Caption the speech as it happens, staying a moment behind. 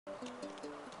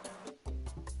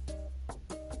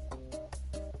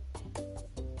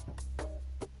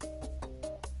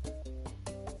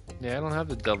Yeah, I don't have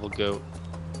the double goat.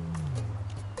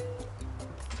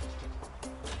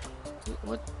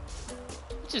 What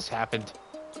just happened?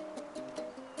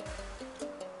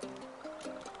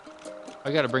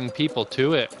 I gotta bring people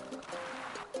to it.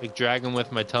 Like drag them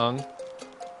with my tongue.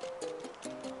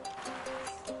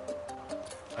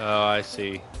 Oh, I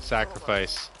see.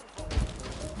 Sacrifice.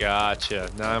 Gotcha.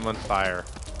 Now I'm on fire.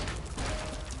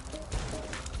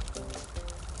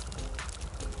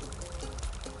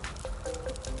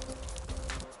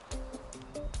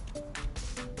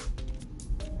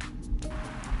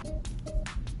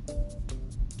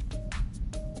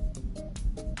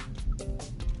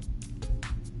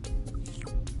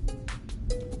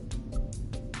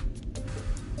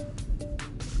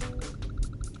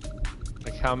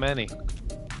 Like how many?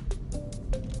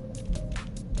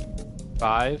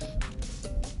 5?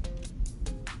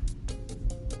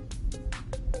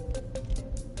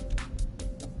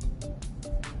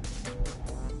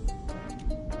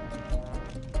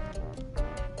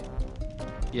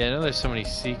 Yeah, I know there's so many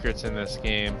secrets in this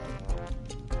game.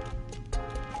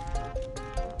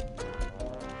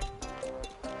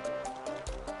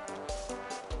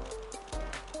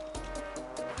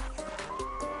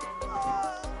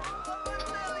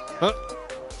 Huh?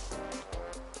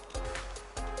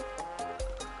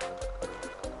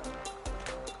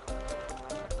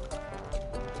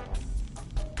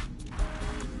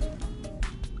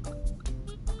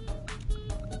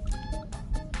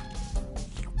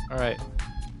 All right,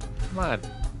 come on.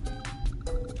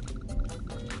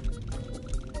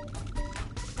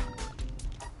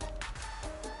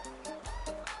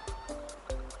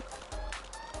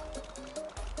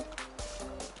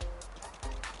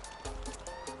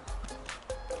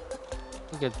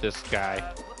 Look at this guy.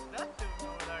 What's that doing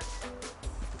over there?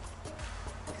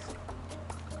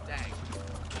 Dang.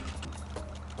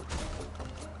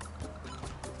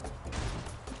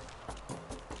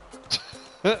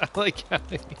 I like how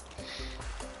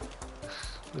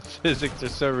the physics are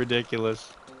so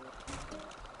ridiculous.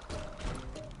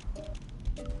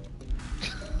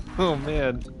 Oh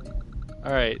man.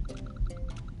 Alright.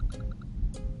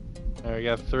 Alright, we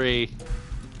got 3.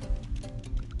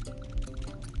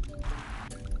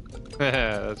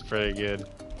 That's pretty good.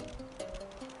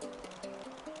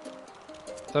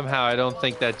 Somehow I don't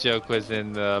think that joke was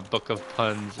in the Book of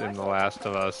Puns in The Last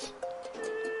of Us.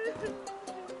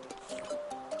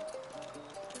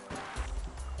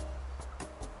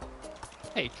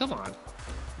 Hey, come on.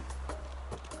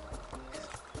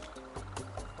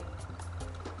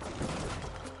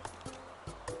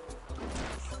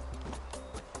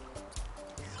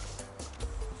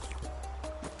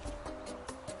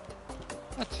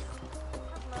 What?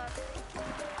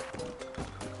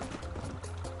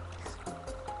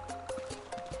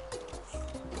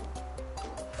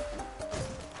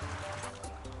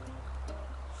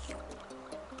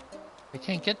 I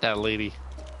can't get that lady.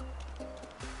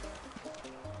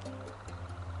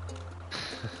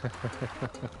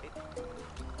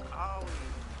 Oh,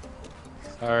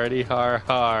 Already har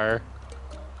har.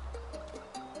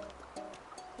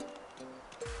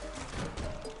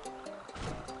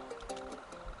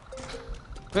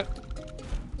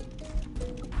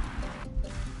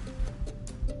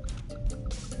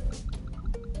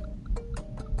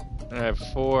 I have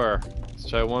 4. Let's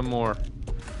try one more.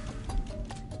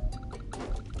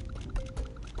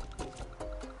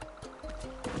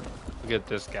 Look at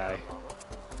this guy.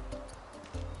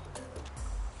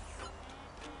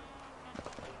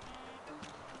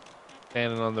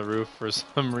 Standing on the roof for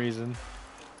some reason.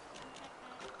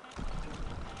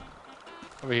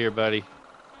 Over here, buddy.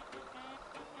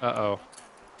 Uh-oh.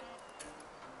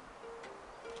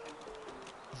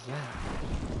 What's that?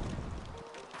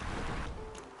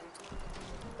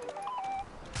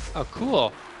 Oh,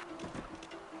 cool.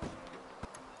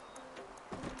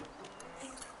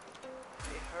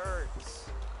 it hurts.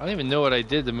 I don't even know what I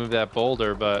did to move that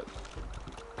boulder, but...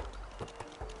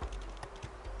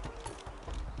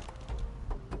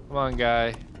 Come on,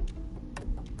 guy.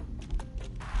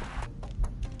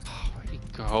 Oh, where'd he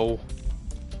go?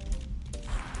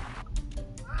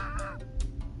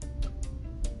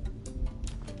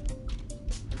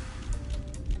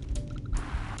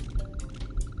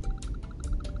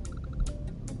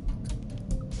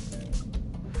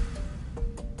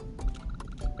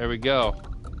 There we go.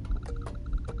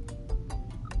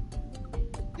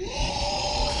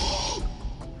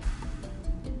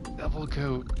 Double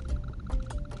coat.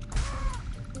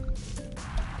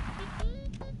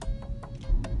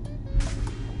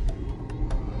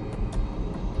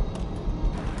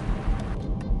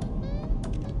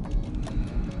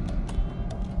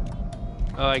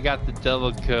 Oh, I got the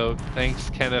double coat.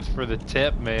 Thanks, Kenneth, for the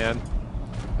tip, man.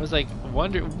 I was like,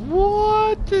 wondering,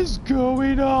 what is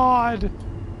going on?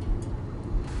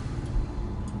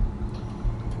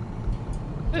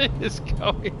 What is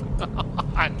going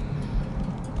on?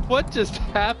 What just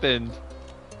happened?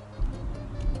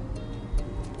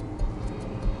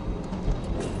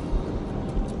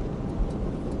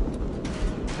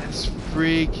 That's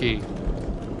freaky.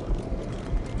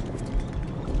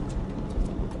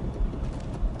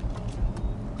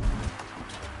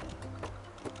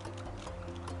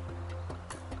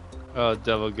 Oh,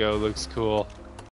 Double Go looks cool.